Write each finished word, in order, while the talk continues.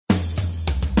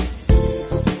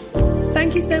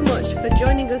Thank you so much for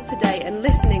joining us today and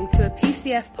listening to a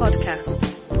PCF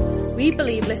podcast. We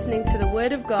believe listening to the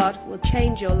Word of God will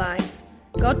change your life.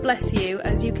 God bless you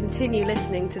as you continue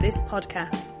listening to this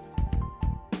podcast.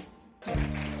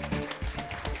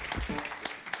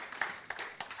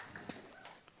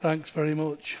 Thanks very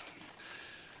much.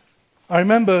 I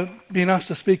remember being asked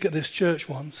to speak at this church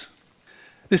once.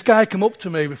 This guy came up to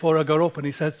me before I got up and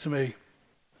he said to me,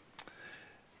 "Do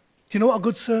you know what a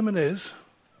good sermon is?"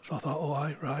 So I thought,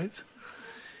 oh, right.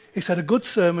 He said, a good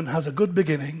sermon has a good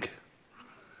beginning,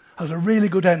 has a really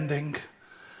good ending,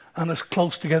 and as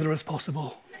close together as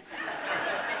possible.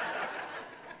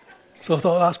 So I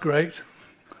thought, that's great.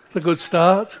 It's a good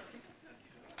start.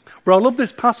 But I love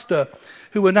this pastor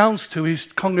who announced to his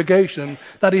congregation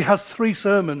that he has 3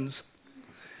 sermons.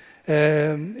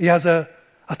 He has a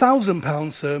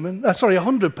 £1,000 sermon,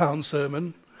 £100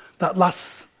 sermon that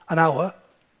lasts an hour.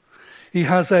 He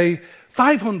has a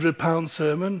 £500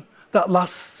 sermon that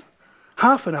lasts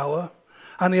half an hour,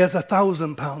 and he has a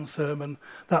 £1,000 sermon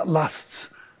that lasts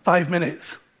 5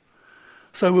 minutes.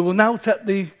 So we will now take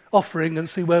the offering and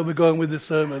see where we're going with the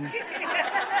sermon.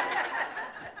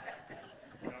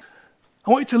 I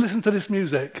want you to listen to this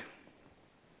music.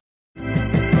 Too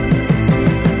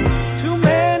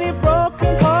many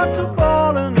broken hearts have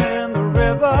fallen in the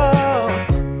river.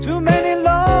 Too many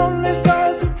lonely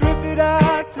souls have drifted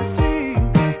out to sea.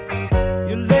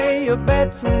 You lay your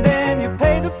bets and then you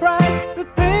pay the price. The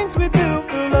things we do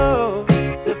for love.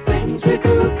 The things we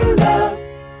do for love.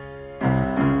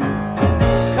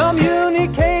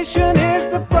 Communication is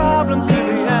the problem to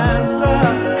the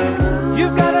answer.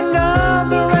 You've got a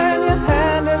number and your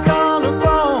hand is on the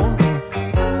phone.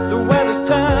 The weather's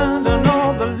turned and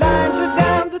all the lines are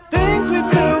down. The things we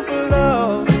do for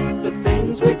love. The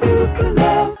things we do for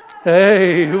love.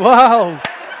 Hey, wow.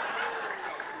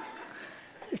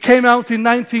 It came out in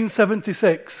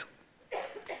 1976.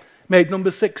 Made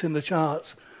number 6 in the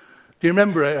charts. Do you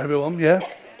remember it, everyone? Yeah?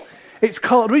 It's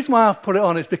called, the reason why I've put it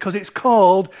on is because it's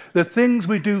called The Things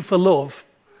We Do for Love.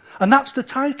 And that's the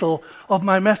title of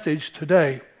my message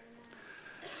today.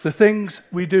 The Things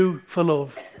We Do for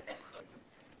Love.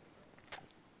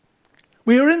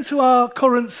 We are into our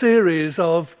current series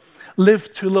of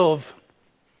Live to Love.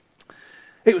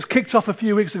 It was kicked off a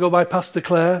few weeks ago by Pastor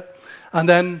Claire, and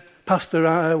then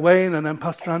Pastor Wayne and then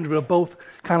Pastor Andrew have both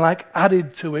kind of like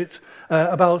added to it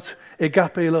about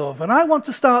agape love. And I want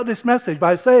to start this message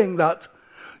by saying that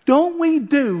don't we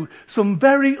do some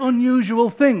very unusual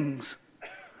things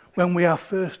when we are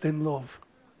first in love?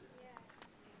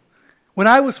 When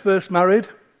I was first married,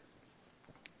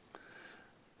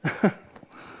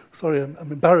 sorry,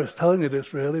 I'm embarrassed telling you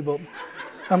this really, but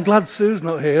I'm glad Sue's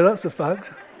not here, that's a fact.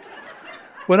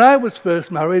 When I was first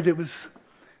married, it was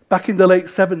back in the late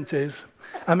 70s,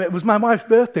 and it was my wife's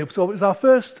birthday, so it was our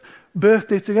first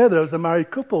birthday together as a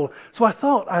married couple. So I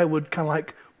thought I would kind of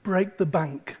like break the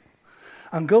bank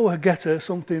and go and get her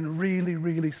something really,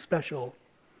 really special.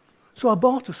 So I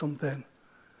bought her something,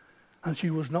 and she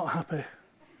was not happy.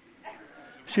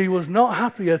 She was not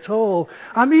happy at all.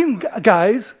 I mean,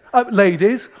 guys,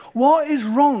 ladies, what is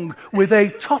wrong with a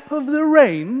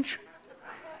top-of-the-range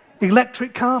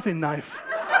electric carving knife?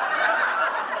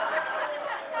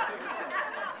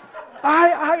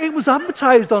 It was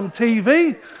advertised on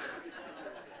TV.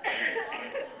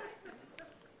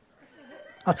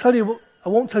 I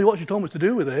won't tell you what she told me to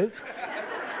do with it.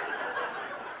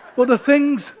 But the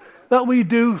things that we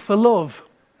do for love.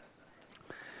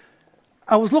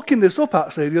 I was looking this up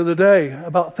actually the other day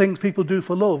about things people do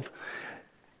for love.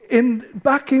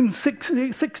 Back in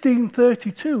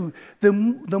 1632, the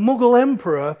Mughal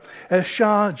Emperor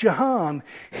Shah Jahan,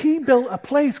 he built a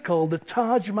place called the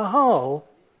Taj Mahal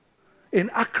in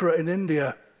Agra in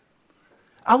India,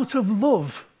 out of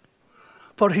love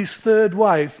for his third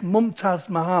wife, Mumtaz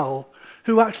Mahal,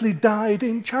 who actually died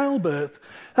in childbirth.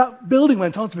 That building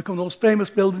went on to become the most famous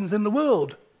buildings in the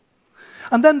world.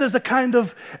 And then there's a kind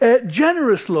of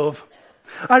generous love.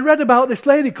 I read about this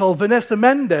lady called Vanessa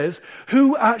Mendez,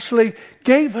 who actually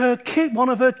gave her one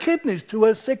of her kidneys to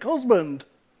her sick husband.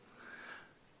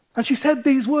 And she said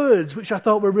these words, which I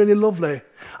thought were really lovely.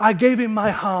 "I gave him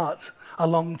my heart a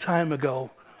long time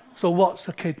ago, so what's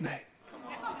a kidney?"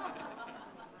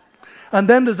 And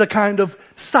then there's a kind of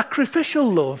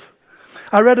sacrificial love.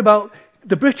 I read about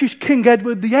the British King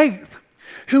Edward VIII,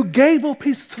 who gave up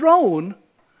his throne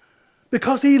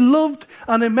because he loved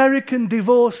an American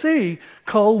divorcee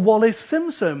called Wallis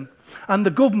Simpson, and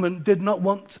the government did not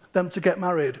want them to get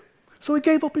married. So he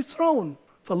gave up his throne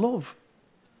for love.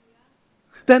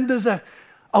 Then there's a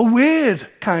weird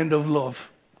kind of love.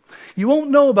 You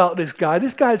won't know about this guy.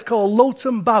 This guy's called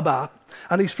Lotam Baba,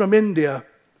 and he's from India.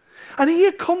 And he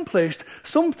accomplished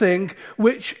something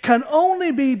which can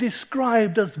only be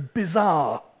described as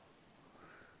bizarre.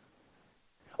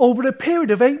 Over a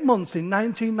period of 8 months in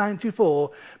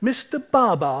 1994, Mr.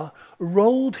 Baba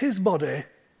rolled his body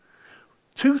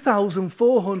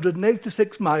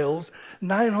 2,486 miles,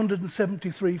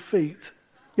 973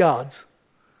 yards,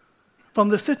 from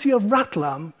the city of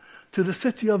Ratlam to the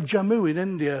city of Jammu in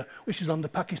India, which is on the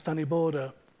Pakistani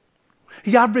border.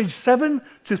 He averaged 7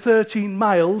 to 13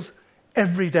 miles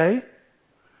every day.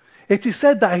 It is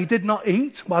said that he did not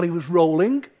eat while he was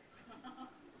rolling,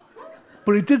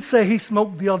 but he did say he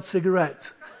smoked the odd cigarette.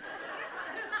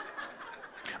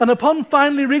 And upon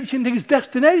finally reaching his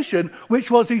destination,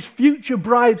 which was his future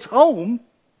bride's home,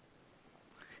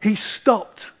 he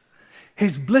stopped.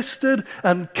 His blistered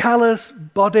and callous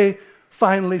body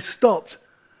finally stopped.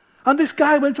 And this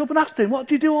guy went up and asked him, "What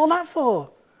do you do all that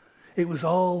for?" It was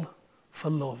all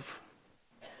for love.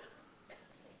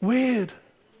 Weird.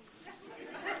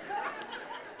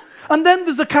 And then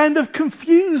there's a kind of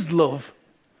confused love.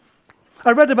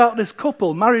 I read about this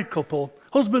couple, married couple,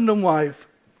 husband and wife,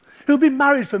 who'd been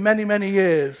married for many, many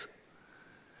years.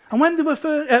 And when they were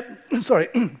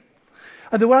and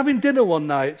they were having dinner one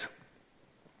night,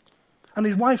 and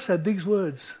his wife said these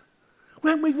words,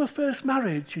 "When we were first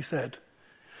married," she said,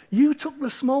 "you took the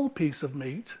small piece of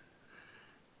meat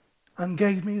and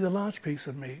gave me the large piece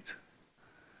of meat.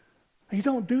 And you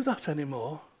don't do that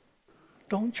anymore.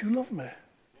 Don't you love me?"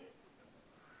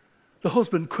 The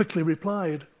husband quickly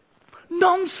replied,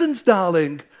 "Nonsense,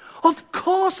 darling. Of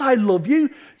course I love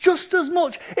you just as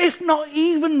much, if not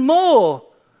even more,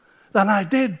 than I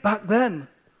did back then.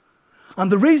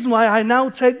 And the reason why I now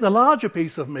take the larger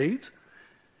piece of meat,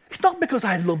 it's not because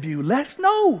I love you less,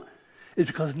 no.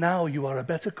 It's because now you are a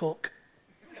better cook."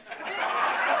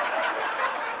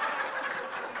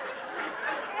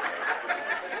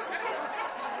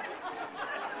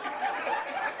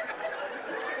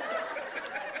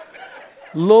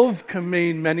 Love can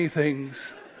mean many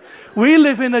things. We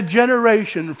live in a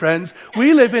generation, friends,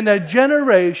 we live in a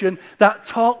generation that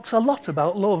talks a lot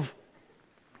about love,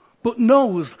 but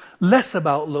knows less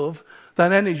about love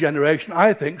than any generation,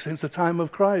 I think, since the time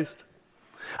of Christ.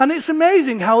 And it's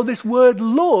amazing how this word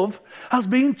love has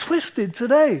been twisted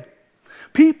today.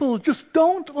 People just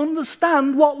don't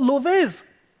understand what love is.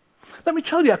 Let me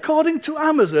tell you, according to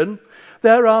Amazon,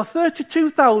 there are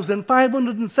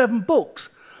 32,507 books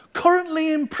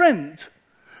currently in print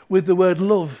with the word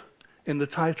love in the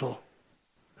title.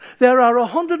 There are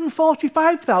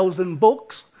 145,000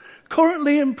 books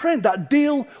currently in print that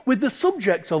deal with the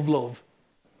subject of love.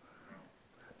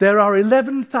 There are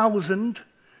 11,000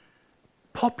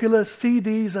 popular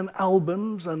CDs and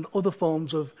albums and other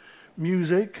forms of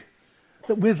music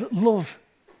with love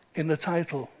in the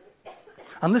title.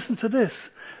 And listen to this,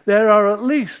 there are at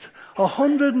least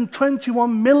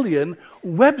 121 million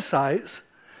websites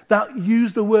that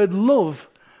use the word love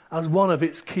as one of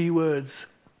its key words.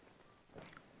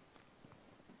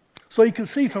 So you can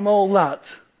see from all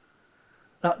that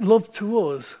love to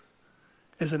us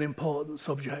is an important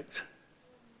subject.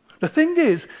 The thing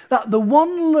is that the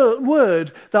one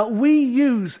word that we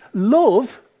use,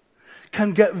 love,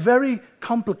 can get very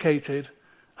complicated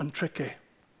and tricky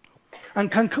and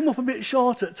can come up a bit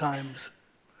short at times.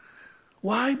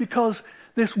 Why? Because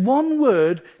this one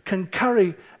word can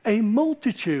carry a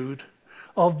multitude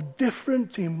of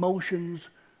different emotions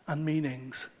and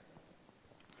meanings.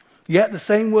 Yet the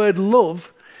same word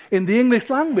love in the English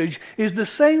language is the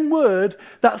same word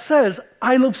that says,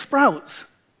 "I love sprouts,"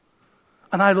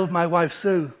 and "I love my wife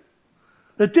Sue."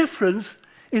 The difference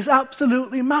is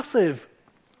absolutely massive.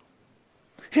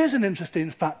 Here's an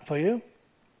interesting fact for you.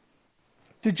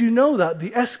 Did you know that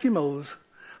the Eskimos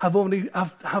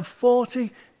have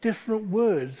 40 different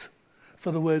words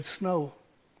for the word snow?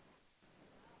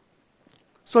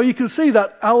 So you can see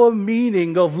that our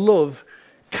meaning of love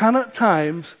can at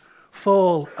times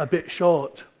fall a bit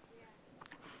short.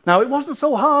 Now, it wasn't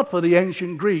so hard for the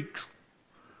ancient Greeks.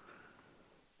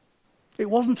 It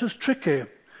wasn't as tricky,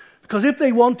 because if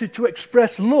they wanted to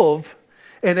express love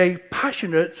in a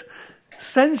passionate,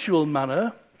 sensual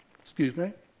manner,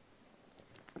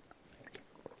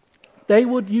 they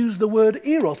would use the word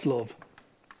eros love.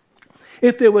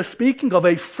 If they were speaking of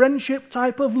a friendship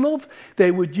type of love,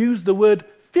 they would use the word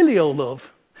filial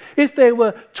love. If they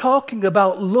were talking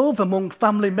about love among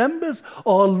family members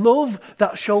or love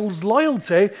that shows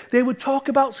loyalty, they would talk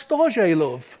about storge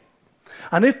love.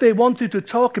 And if they wanted to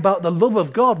talk about the love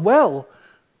of God, well,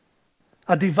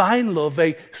 a divine love,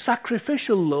 a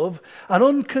sacrificial love, an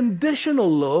unconditional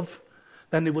love,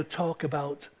 then they would talk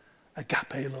about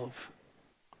agape love.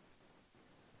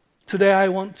 Today I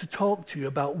want to talk to you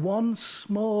about one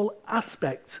small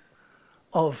aspect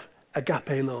of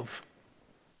agape love.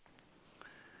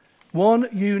 One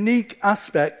unique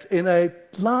aspect in a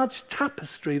large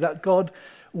tapestry that God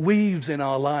weaves in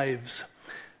our lives.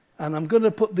 And I'm going to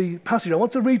put the passage, I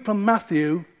want to read from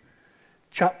Matthew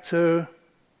chapter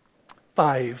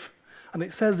 5. And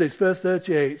it says this, verse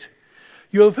 38.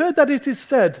 You have heard that it is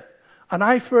said, an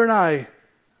eye for an eye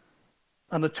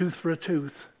and a tooth for a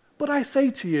tooth. But I say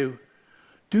to you,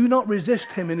 do not resist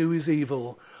him who is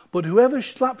evil, but whoever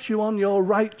slaps you on your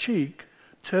right cheek,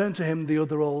 turn to him the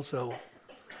other also.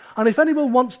 And if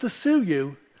anyone wants to sue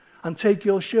you and take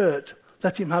your shirt,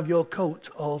 let him have your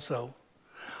coat also.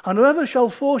 And whoever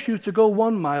shall force you to go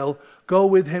 1 mile, go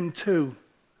with him 2.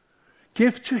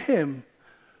 Give to him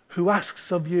who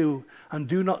asks of you, and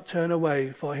do not turn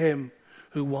away for him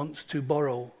who wants to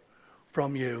borrow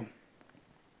from you.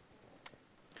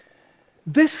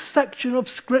 This section of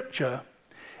Scripture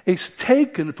is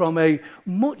taken from a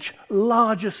much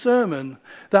larger sermon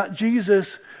that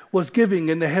Jesus was giving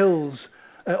in the hills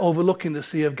overlooking the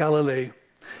Sea of Galilee.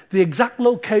 The exact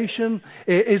location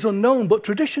is unknown, but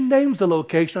tradition names the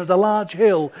location as a large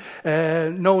hill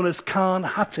known as Carn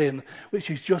Hattin,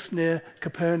 which is just near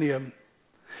Capernaum.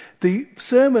 The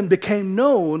sermon became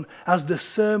known as the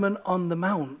Sermon on the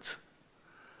Mount,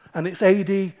 and it's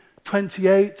AD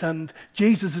 28, and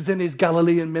Jesus is in his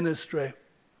Galilean ministry.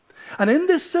 And in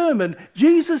this sermon,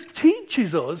 Jesus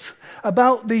teaches us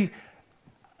about the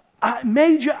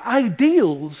major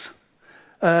ideals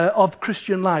of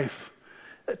Christian life.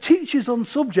 It teaches on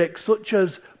subjects such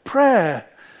as prayer,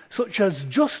 such as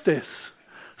justice,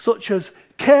 such as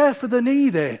care for the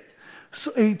needy.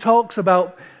 So he talks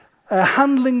about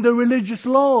handling the religious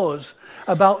laws,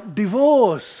 about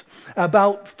divorce,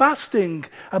 about fasting,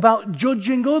 about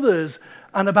judging others,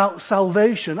 and about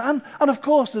salvation. And of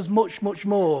course, there's much, much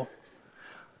more.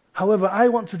 However, I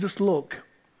want to just look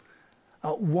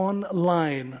at one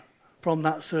line from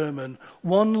that sermon,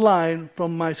 one line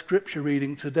from my scripture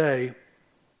reading today.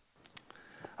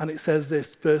 And it says this,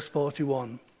 verse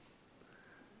 41.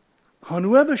 And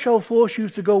whoever shall force you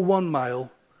to go 1 mile,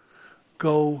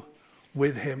 go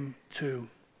with him 2.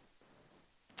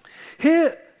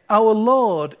 Here, our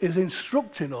Lord is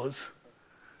instructing us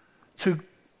to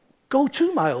go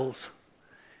 2 miles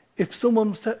if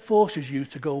someone forces you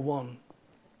to go 1.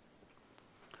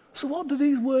 So what do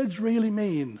these words really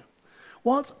mean?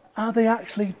 What are they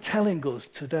actually telling us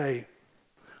today?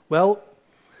 Well,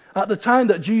 at the time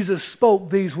that Jesus spoke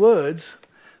these words,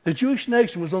 the Jewish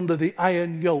nation was under the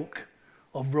iron yoke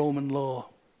of Roman law.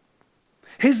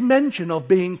 His mention of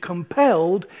being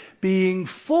compelled, being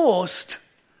forced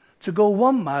to go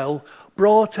 1 mile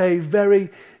brought a very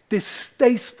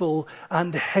distasteful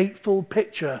and hateful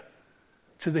picture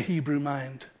to the Hebrew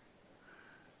mind.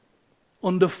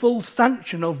 Under full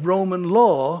sanction of Roman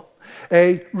law,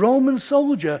 a Roman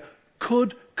soldier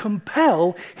could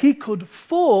compel, he could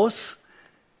force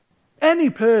any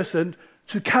person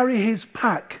to carry his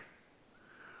pack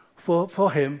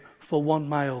for him for 1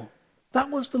 mile. That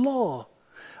was the law.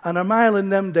 And a mile in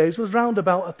them days was round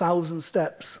about 1,000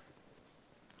 steps.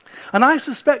 And I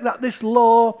suspect that this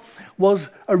law was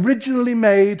originally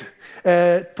made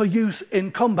for use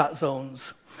in combat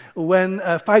zones, when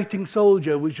a fighting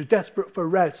soldier, which was desperate for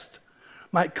rest,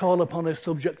 might call upon a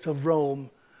subject of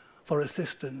Rome for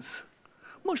assistance.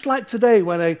 Much like today,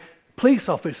 when a police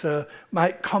officer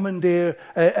might commandeer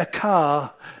a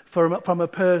car from a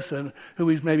person who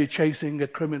is maybe chasing a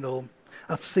criminal.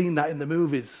 I've seen that in the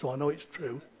movies, so I know it's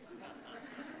true.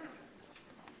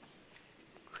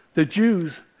 The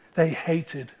Jews, they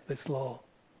hated this law.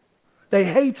 They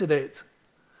hated it.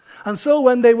 And so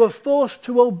when they were forced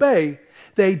to obey,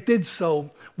 they did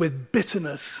so with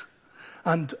bitterness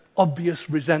and obvious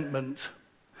resentment.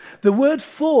 The word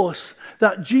force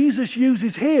that Jesus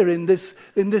uses here in this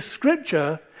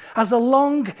scripture has a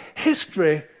long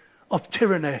history of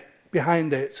tyranny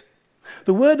behind it.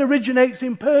 The word originates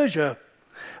in Persia,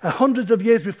 hundreds of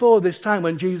years before this time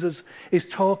when Jesus is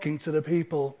talking to the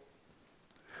people.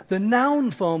 The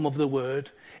noun form of the word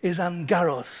is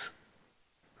angaros.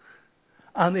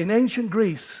 And in ancient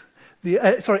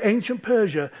ancient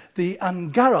Persia, the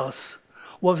angaros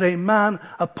was a man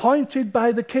appointed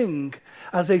by the king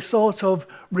as a sort of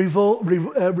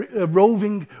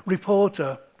roving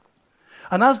reporter.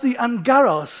 And as the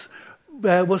angaros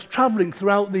was traveling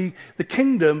throughout the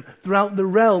kingdom, throughout the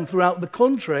realm, throughout the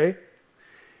country,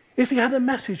 if he had a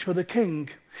message for the king,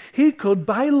 he could,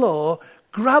 by law,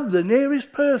 grab the nearest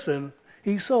person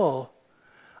he saw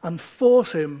and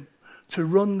force him to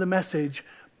run the message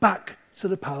back to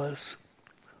the palace,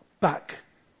 back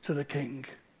to the king.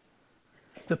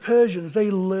 the Persians,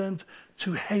 they learned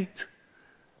to hate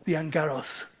the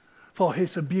Angaros for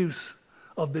his abuse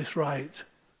of this right.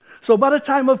 So by the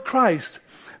time of Christ,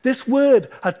 this word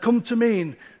had come to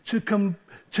mean to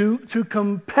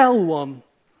compel one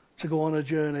to go on a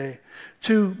journey,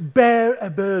 to bear a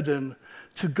burden,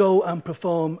 to go and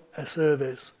perform a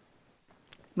service.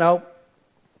 Now,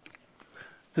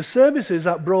 the services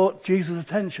that brought Jesus'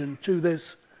 attention to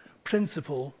this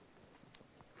principle,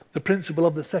 the principle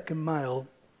of the second mile,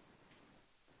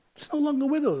 it's no longer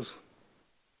with us.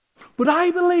 But I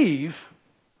believe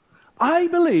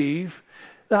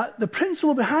that the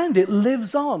principle behind it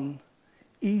lives on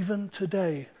even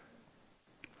today.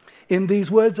 In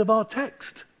these words of our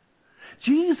text,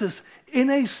 Jesus, in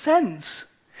a sense,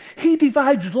 he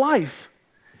divides life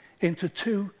into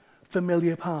two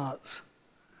familiar parts.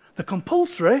 The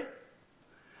compulsory,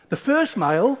 the first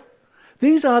mile,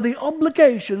 these are the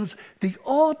obligations, the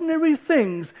ordinary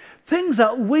things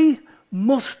that we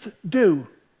must do.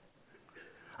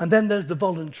 And then there's the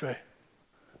voluntary,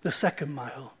 the second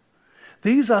mile.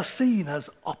 These are seen as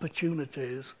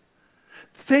opportunities,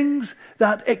 things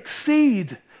that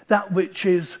exceed that which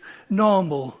is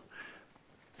normal,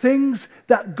 things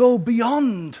that go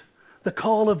beyond the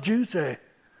call of duty,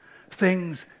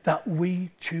 things that we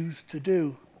choose to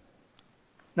do.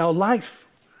 Now, life,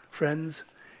 friends,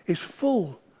 is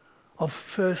full of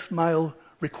first mile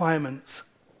requirements,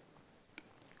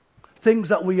 things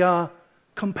that we are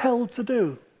compelled to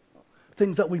do,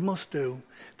 things that we must do.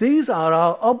 These are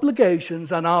our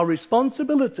obligations and our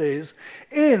responsibilities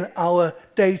in our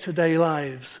day-to-day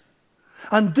lives.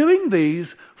 And doing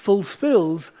these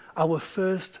fulfills our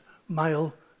first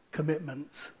mile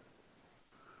commitments.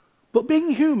 But being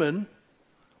human,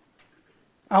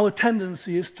 our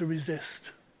tendency is to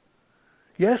resist.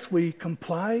 Yes, we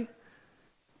comply,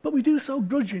 but we do so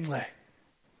grudgingly.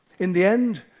 In the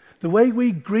end, the way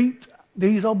we greet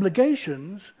these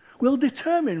obligations will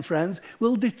determine, friends,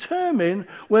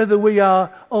 whether we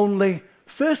are only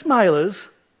first milers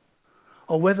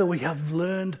or whether we have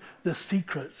learned the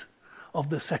secret of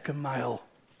the second mile.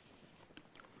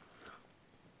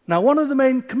 Now, one of the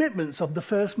main commitments of the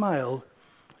first mile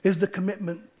is the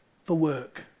commitment for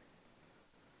work.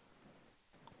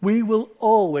 We will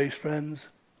always, friends,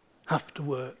 have to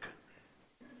work.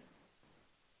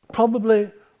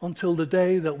 Probably until the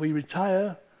day that we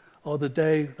retire or the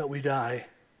day that we die.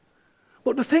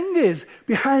 But the thing is,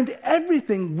 behind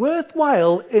everything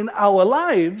worthwhile in our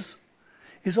lives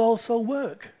is also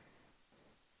work.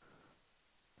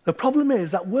 The problem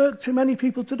is that work to many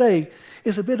people today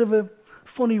is a bit of a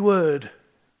funny word.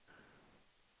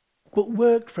 But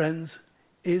work, friends,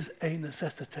 is a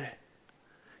necessity.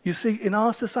 You see, in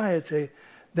our society,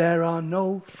 there are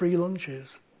no free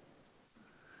lunches.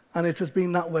 And it has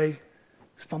been that way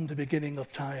from the beginning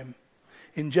of time.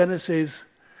 In Genesis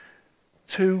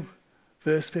 2,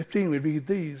 verse 15, we read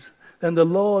these. Then the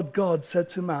Lord God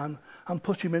said to man, and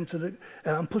put him into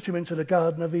the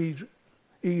Garden of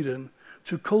Eden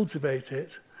to cultivate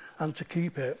it and to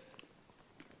keep it.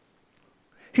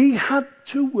 He had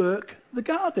to work the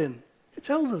garden. It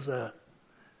tells us there.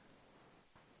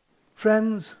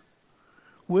 Friends,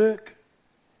 work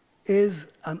is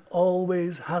and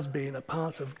always has been a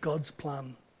part of God's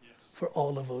plan for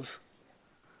all of us.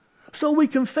 So we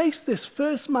can face this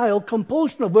first mile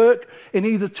compulsion of work in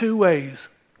either two ways.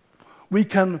 We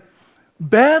can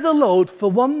bear the load for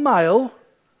 1 mile,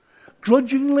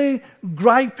 grudgingly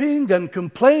griping and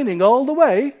complaining all the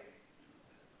way,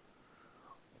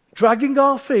 dragging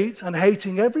our feet and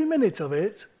hating every minute of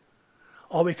it,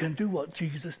 or we can do what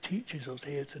Jesus teaches us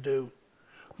here to do.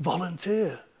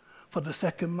 Volunteer for the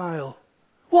second mile.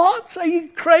 What? Are you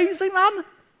crazy, man?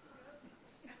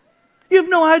 You've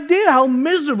no idea how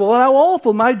miserable and how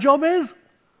awful my job is.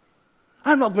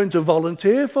 I'm not going to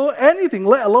volunteer for anything,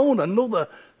 let alone another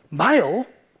mile.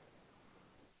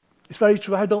 It's very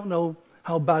true. I don't know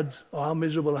how bad or how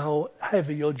miserable, how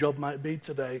heavy your job might be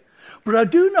today. But I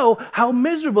do know how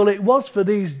miserable it was for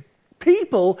these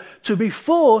people to be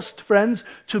forced, friends,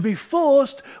 to be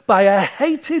forced by a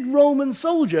hated Roman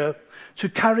soldier to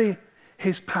carry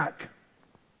his pack.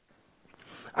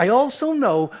 I also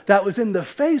know that it was in the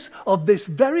face of this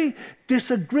very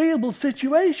disagreeable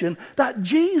situation that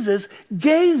Jesus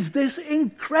gave this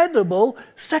incredible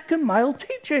second mile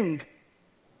teaching.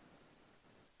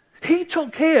 He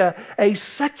took here a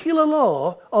secular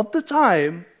law of the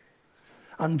time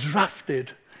and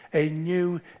drafted a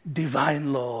new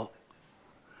divine law.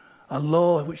 A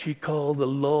law which he called the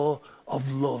law of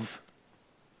love.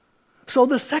 So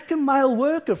the second mile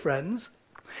worker, friends,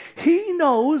 he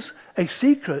knows a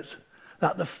secret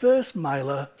that the first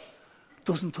miler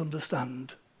doesn't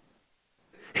understand.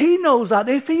 He knows that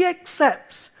if he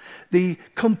accepts the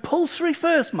compulsory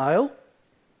first mile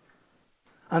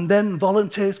and then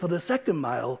volunteers for the second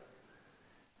mile,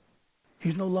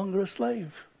 he's no longer a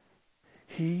slave.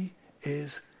 He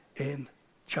is in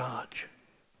charge.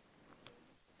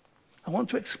 I want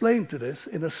to explain to this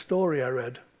in a story I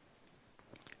read.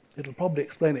 It'll probably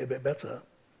explain it a bit better.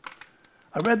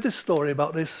 I read this story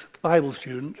about this Bible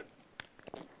student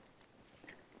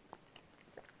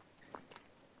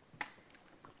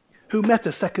who met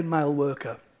a second mile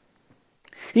worker.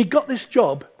 He got this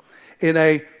job in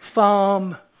a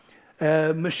farm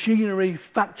machinery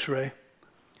factory,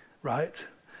 right?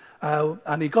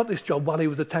 And he got this job while he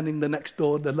was attending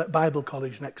the Bible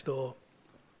college next door.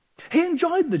 He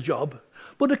enjoyed the job,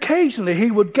 but occasionally he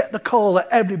would get the call that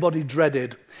everybody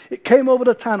dreaded. It came over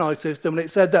the tannoy system, and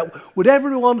it said that would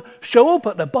everyone show up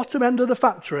at the bottom end of the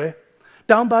factory,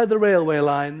 down by the railway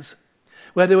lines,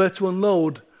 where they were to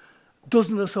unload a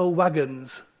dozen or so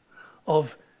wagons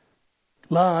of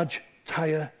large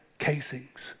tyre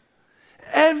casings.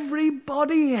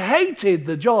 Everybody hated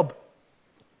the job.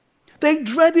 They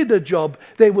dreaded the job.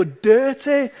 They were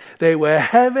dirty. They were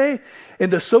heavy.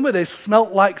 In the summer, they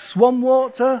smelt like swamp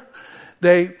water.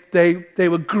 They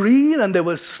were green and they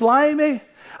were slimy.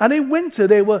 And in winter,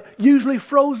 they were usually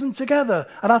frozen together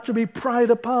and had to be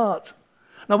pried apart.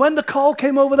 Now, when the call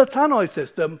came over the tannoy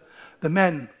system, the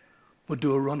men would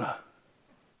do a runner.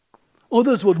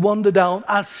 Others would wander down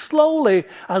as slowly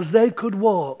as they could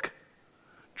walk,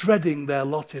 dreading their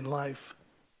lot in life.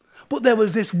 But there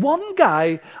was this one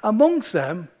guy amongst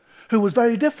them who was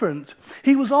very different.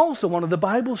 He was also one of the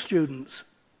Bible students.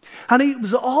 And he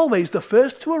was always the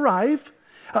first to arrive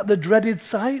at the dreaded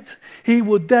site. He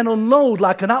would then unload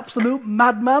like an absolute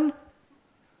madman.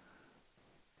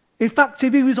 In fact,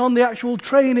 if he was on the actual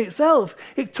train itself,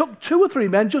 it took 2 or 3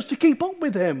 men just to keep up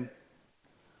with him.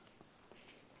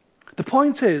 The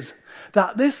point is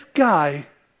that this guy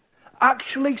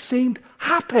actually seemed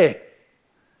happy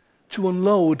to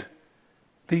unload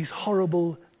these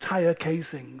horrible tyre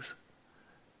casings.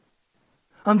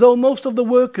 And though most of the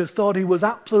workers thought he was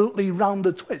absolutely round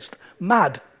the twist,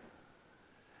 mad,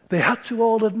 they had to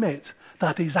all admit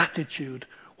that his attitude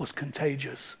was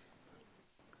contagious.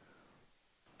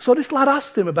 So this lad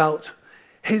asked him about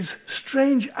his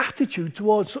strange attitude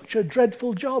towards such a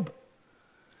dreadful job.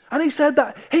 And he said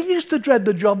that he used to dread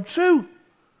the job too,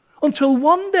 until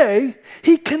one day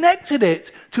he connected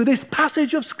it to this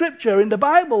passage of Scripture in the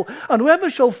Bible. And whoever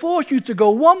shall force you to go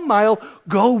 1 mile,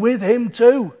 go with him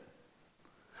too.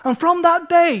 And from that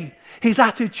day, his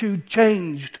attitude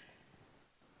changed.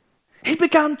 He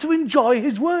began to enjoy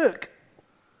his work.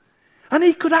 And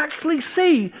he could actually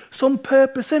see some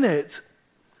purpose in it.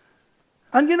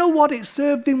 And you know what? It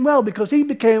served him well because he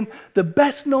became the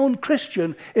best known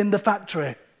Christian in the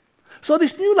factory. So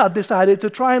this new lad decided to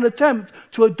try and attempt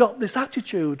to adopt this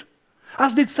attitude,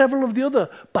 as did several of the other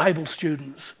Bible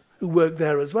students who worked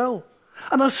there as well.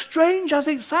 And as strange as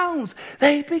it sounds,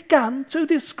 they began to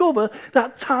discover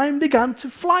that time began to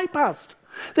fly past.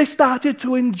 They started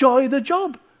to enjoy the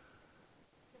job.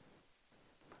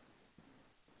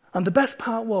 And the best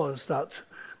part was that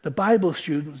the Bible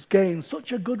students gained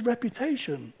such a good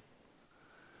reputation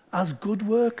as good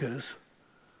workers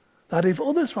that if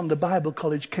others from the Bible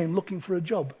college came looking for a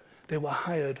job, they were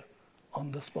hired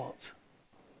on the spot.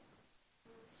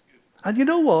 And you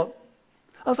know what?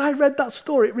 As I read that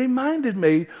story, it reminded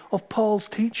me of Paul's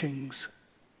teachings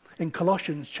in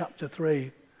Colossians chapter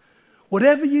 3.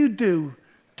 Whatever you do,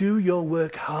 do your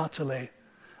work heartily,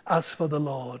 as for the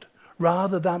Lord,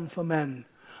 rather than for men,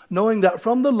 knowing that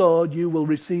from the Lord you will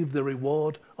receive the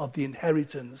reward of the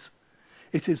inheritance.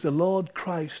 It is the Lord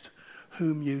Christ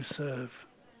whom you serve.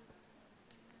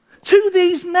 To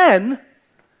these men,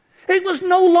 it was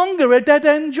no longer a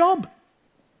dead-end job.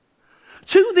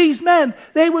 To these men,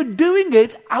 they were doing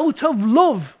it out of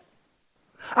love,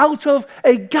 out of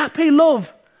agape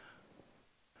love.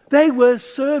 They were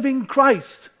serving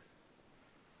Christ.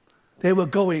 They were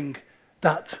going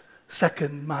that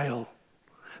second mile.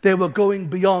 They were going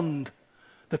beyond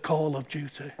the call of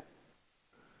duty.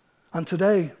 And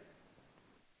today,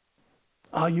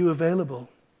 are you available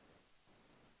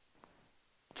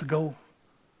to go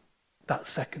that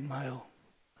second mile?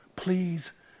 Please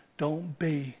don't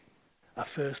be a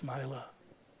first miler.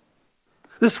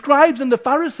 The scribes and the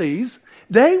Pharisees,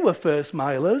 they were first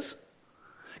milers,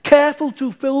 careful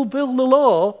to fulfill the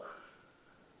law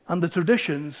and the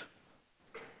traditions,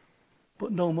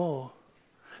 but no more.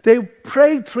 They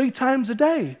prayed 3 times a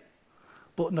day,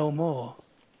 but no more.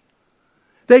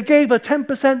 They gave a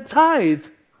 10% tithe,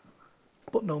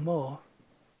 but no more.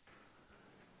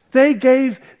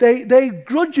 They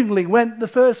grudgingly went the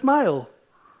first mile,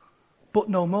 but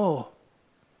no more.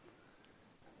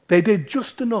 They did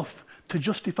just enough to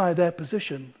justify their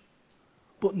position,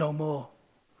 but no more.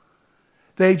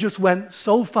 They just went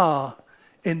so far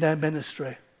in their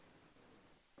ministry,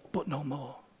 but no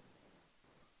more.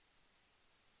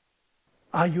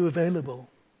 Are you available?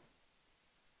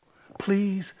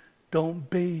 Please don't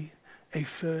be a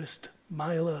first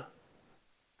miler.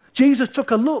 Jesus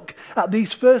took a look at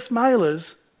these first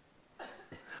milers,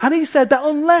 and he said that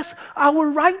unless our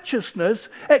righteousness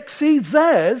exceeds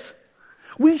theirs,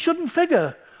 we shouldn't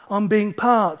figure on being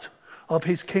part of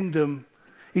his kingdom.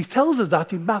 He tells us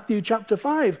that in Matthew chapter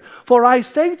 5. For I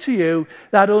say to you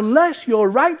that unless your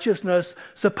righteousness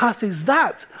surpasses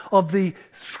that of the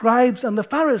scribes and the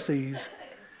Pharisees,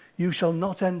 you shall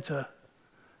not enter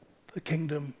the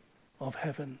kingdom of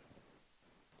heaven.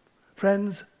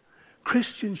 Friends,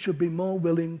 Christians should be more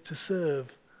willing to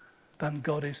serve than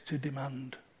God is to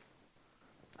demand.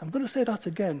 I'm going to say that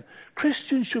again.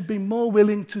 Christians should be more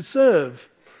willing to serve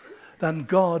than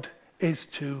God is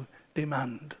to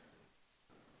demand.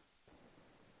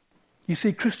 You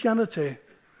see, Christianity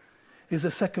is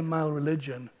a second mile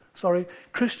religion.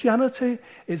 Christianity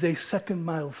is a second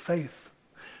mile faith.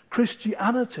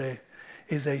 Christianity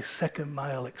is a second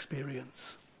mile experience.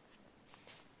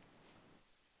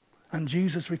 And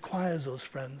Jesus requires us,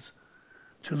 friends,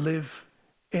 to live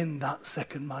in that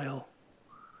second mile.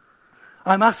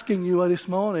 I'm asking you this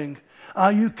morning,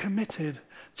 are you committed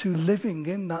to living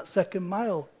in that second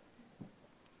mile?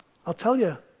 I'll tell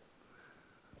you,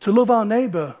 to love our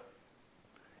neighbour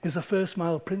is a first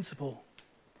mile principle.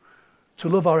 To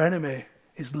love our enemy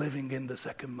is living in the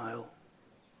second mile.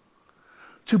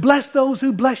 To bless those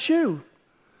who bless you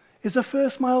is a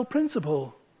first mile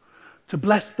principle. To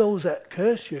bless those that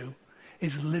curse you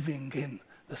is living in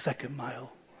the second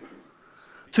mile.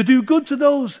 To do good to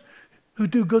those who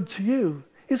do good to you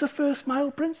is a first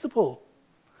mile principle.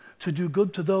 To do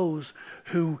good to those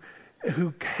who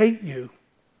hate you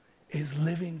is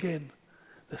living in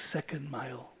the second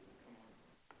mile.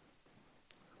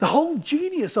 The whole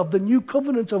genius of the new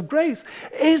covenant of grace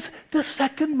is the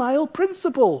second mile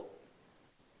principle.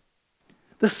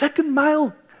 The second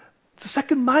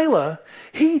miler,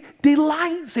 he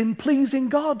delights in pleasing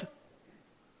God.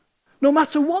 No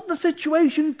matter what the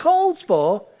situation calls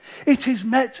for, it is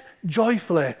met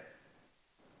joyfully.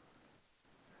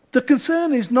 The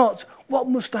concern is not, what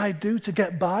must I do to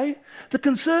get by? The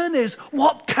concern is,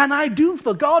 what can I do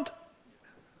for God?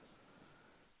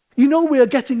 You know, we are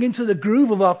getting into the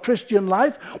groove of our Christian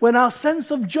life when our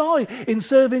sense of joy in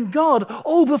serving God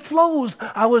overflows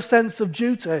our sense of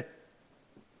duty.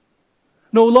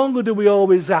 No longer do we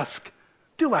always ask,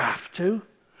 do I have to?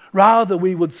 Rather,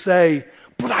 we would say,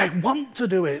 but I want to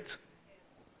do it.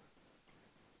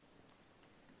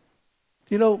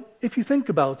 You know, if you think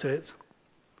about it,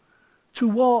 to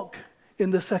walk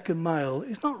in the second mile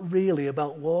is not really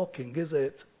about walking, is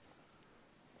it?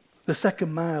 The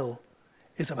second mile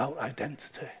is about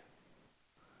identity.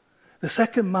 The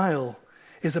second mile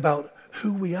is about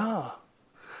who we are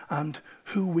and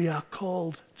who we are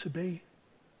called to be.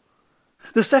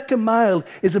 The second mile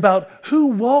is about who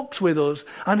walks with us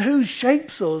and who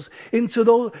shapes us into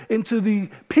the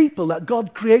people that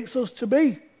God creates us to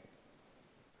be.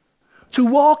 To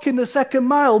walk in the second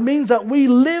mile means that we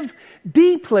live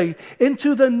deeply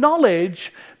into the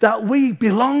knowledge that we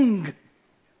belong,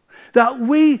 that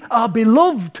we are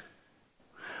beloved,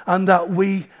 and that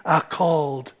we are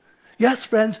called. Yes,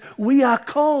 friends, we are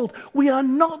called. We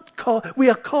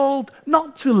are called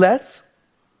not to less,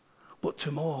 but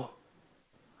to more.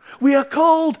 We are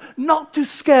called not to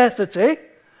scarcity,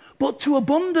 but to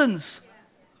abundance.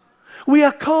 We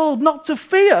are called not to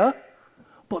fear,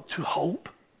 but to hope.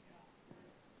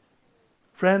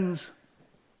 Friends,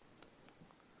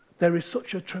 there is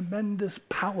such a tremendous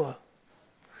power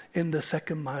in the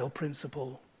second mile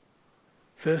principle.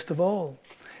 First of all,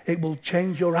 it will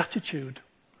change your attitude.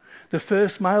 The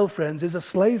first mile, friends, is a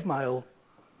slave mile.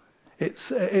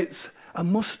 It's a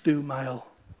must-do mile.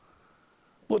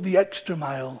 But the extra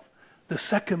mile, the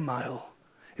second mile,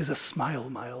 is a smile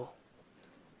mile.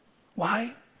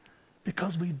 Why?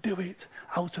 Because we do it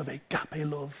out of agape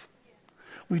love.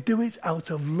 We do it out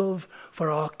of love for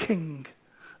our King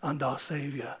and our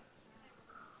Saviour.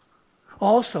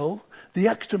 Also, the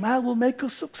extra mile will make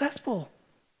us successful.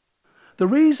 The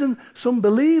reason some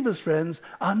believers, friends,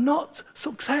 are not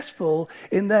successful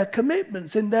in their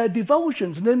commitments, in their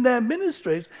devotions, and in their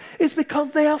ministries is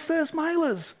because they are first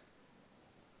milers.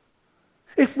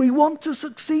 If we want to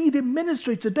succeed in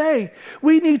ministry today,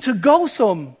 we need to go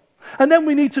some. And then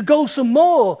we need to go some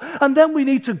more. And then we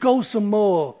need to go some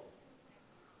more.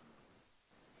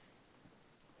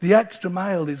 The extra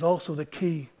mile is also the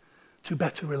key to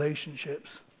better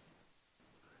relationships.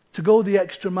 To go the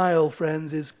extra mile,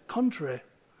 friends, is contrary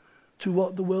to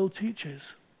what the world teaches.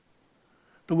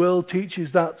 The world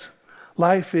teaches that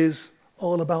life is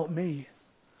all about me.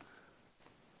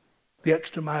 The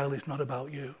extra mile is not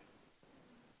about you.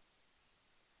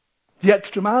 The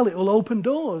extra mile, it will open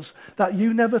doors that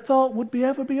you never thought would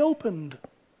ever be opened.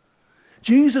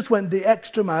 Jesus went the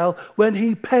extra mile when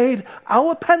he paid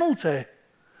our penalty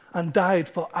and died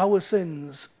for our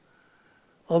sins.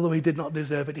 Although he did not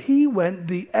deserve it, he went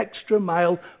the extra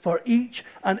mile for each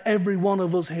and every one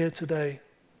of us here today.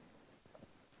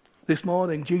 This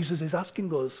morning, Jesus is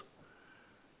asking us,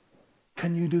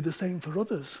 can you do the same for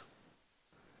others?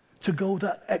 To go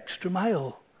that extra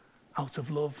mile out of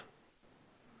love.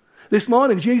 This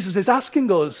morning, Jesus is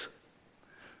asking us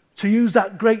to use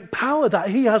that great power that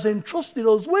he has entrusted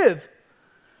us with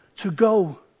to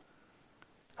go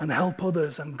and help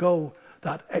others and go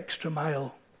that extra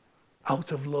mile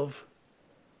out of love.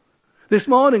 This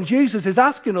morning, Jesus is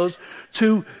asking us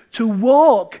to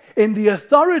walk in the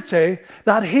authority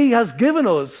that he has given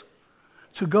us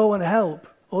to go and help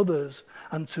others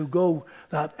and to go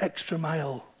that extra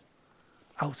mile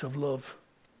out of love.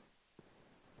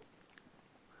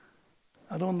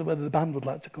 I don't know whether the band would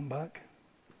like to come back.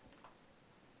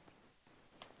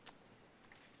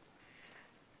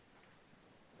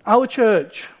 Our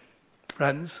church,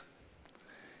 friends,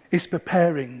 is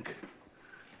preparing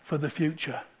for the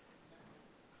future.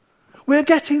 We're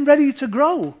getting ready to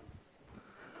grow,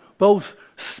 both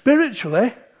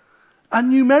spiritually and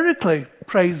numerically,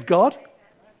 praise God.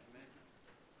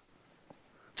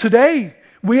 Today,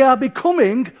 we are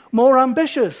becoming more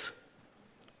ambitious.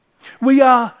 We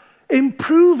are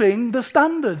improving the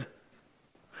standard.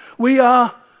 We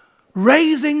are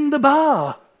raising the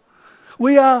bar.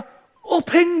 We are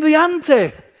upping the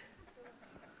ante.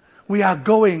 We are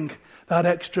going that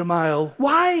extra mile.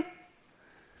 Why?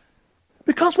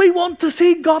 Because we want to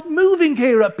see God moving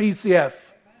here at PCF.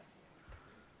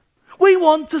 We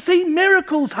want to see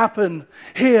miracles happen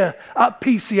here at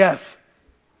PCF.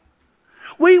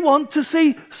 We want to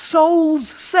see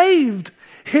souls saved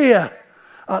here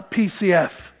at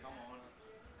PCF.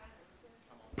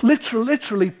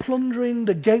 Literally plundering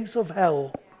the gates of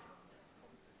hell.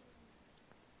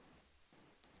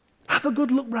 Have a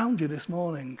good look round you this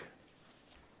morning.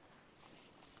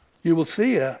 You will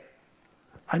see a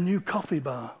new coffee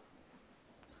bar.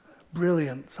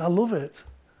 Brilliant. I love it.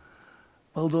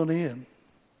 Well done, Ian.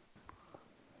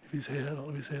 If he's here, I don't know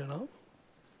if he's here or not.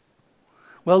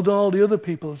 Well done, all the other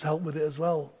people who's helped with it as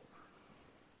well.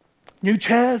 New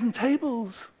chairs and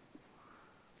tables.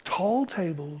 Tall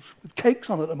tables with cakes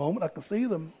on at the moment. I can see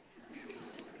them.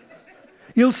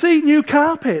 You'll see new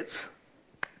carpets.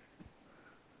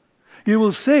 You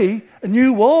will see a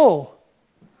new wall.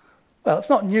 Well, it's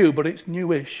not new, but it's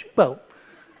newish. Well,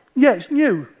 yeah, it's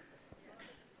new.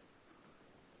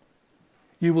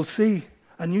 You will see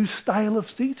a new style of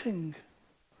seating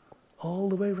all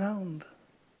the way round.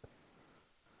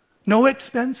 No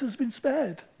expense has been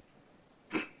spared.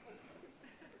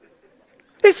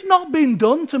 It's not been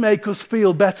done to make us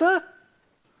feel better.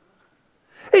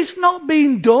 It's not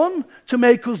been done to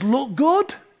make us look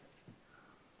good.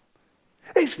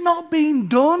 It's not been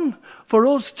done for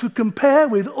us to compare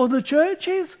with other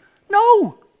churches.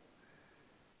 No.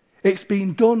 It's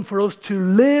been done for us to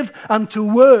live and to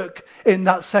work in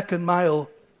that second mile.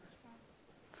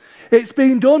 It's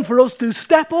been done for us to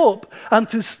step up and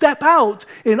to step out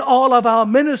in all of our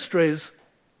ministries.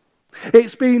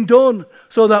 It's been done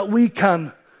so that we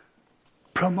can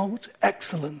promote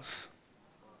excellence.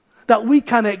 That we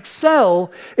can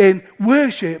excel in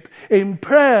worship, in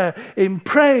prayer, in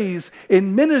praise,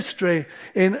 in ministry,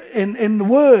 in the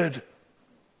word.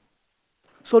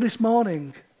 So this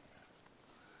morning,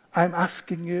 I'm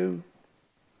asking you,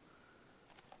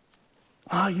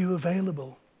 are you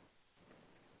available?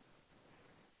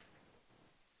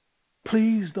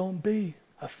 Please don't be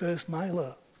a first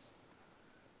miler.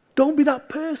 Don't be that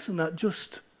person that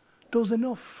just does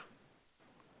enough.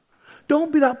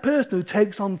 Don't be that person who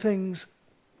takes on things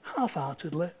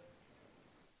half-heartedly.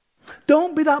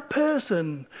 Don't be that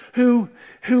person who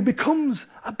becomes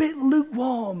a bit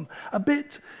lukewarm, a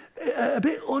bit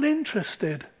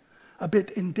uninterested, a bit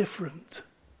indifferent.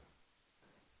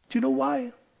 Do you know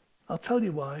why? I'll tell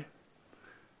you why.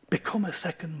 Become a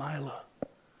second miler,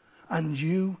 and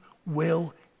you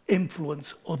will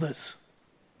influence others.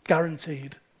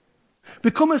 Guaranteed.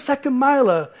 Become a second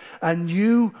miler and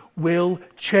you will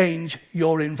change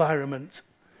your environment.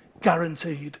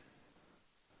 Guaranteed.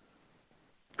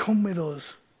 Come with us.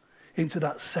 into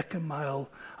that second mile.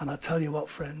 And I tell you what,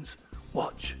 friends,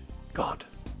 watch God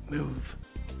move.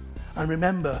 And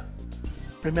remember,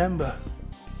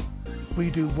 we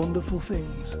do wonderful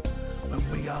things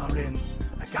when we are in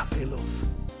agape love.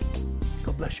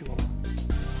 God bless you all.